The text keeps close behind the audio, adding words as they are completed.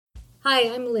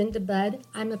Hi, I'm Linda Budd.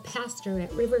 I'm a pastor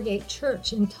at RiverGate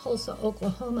Church in Tulsa,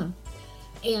 Oklahoma.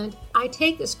 And I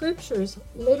take the scriptures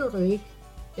literally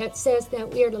that says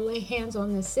that we are to lay hands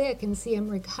on the sick and see them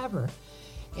recover.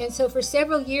 And so for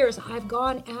several years, I've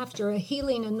gone after a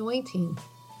healing anointing.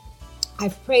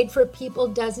 I've prayed for people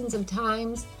dozens of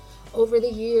times over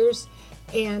the years,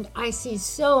 and I see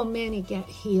so many get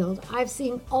healed. I've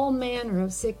seen all manner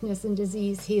of sickness and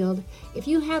disease healed. If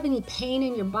you have any pain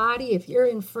in your body, if you're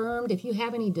infirmed, if you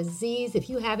have any disease, if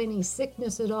you have any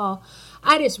sickness at all,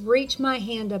 I just reach my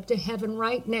hand up to heaven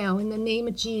right now in the name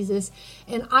of Jesus,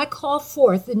 and I call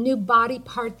forth the new body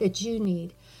part that you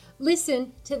need.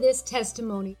 Listen to this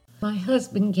testimony. My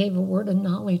husband gave a word of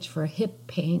knowledge for hip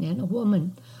pain, and a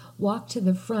woman walked to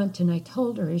the front, and I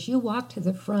told her, as you walk to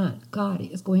the front, God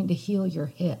is going to heal your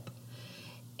hip.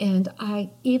 And I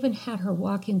even had her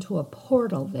walk into a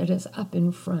portal that is up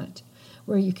in front,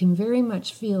 where you can very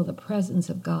much feel the presence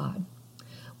of God.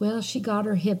 Well, she got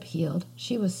her hip healed.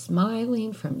 She was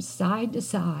smiling from side to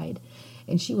side,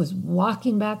 and she was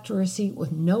walking back to her seat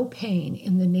with no pain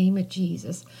in the name of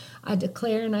Jesus. I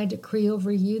declare and I decree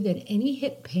over you that any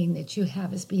hip pain that you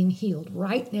have is being healed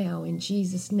right now in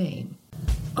Jesus' name.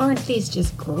 Aren't these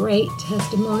just great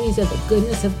testimonies of the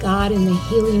goodness of God and the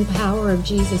healing power of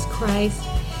Jesus Christ?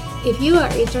 If you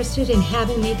are interested in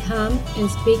having me come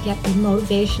and speak at a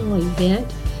motivational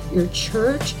event, your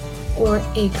church, or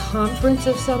a conference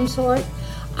of some sort,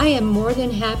 I am more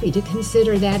than happy to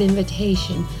consider that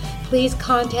invitation. Please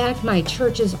contact my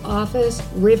church's office,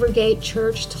 RiverGate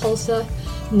Church, Tulsa,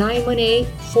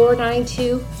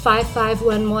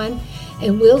 918-492-5511,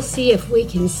 and we'll see if we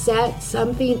can set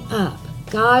something up.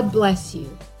 God bless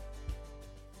you.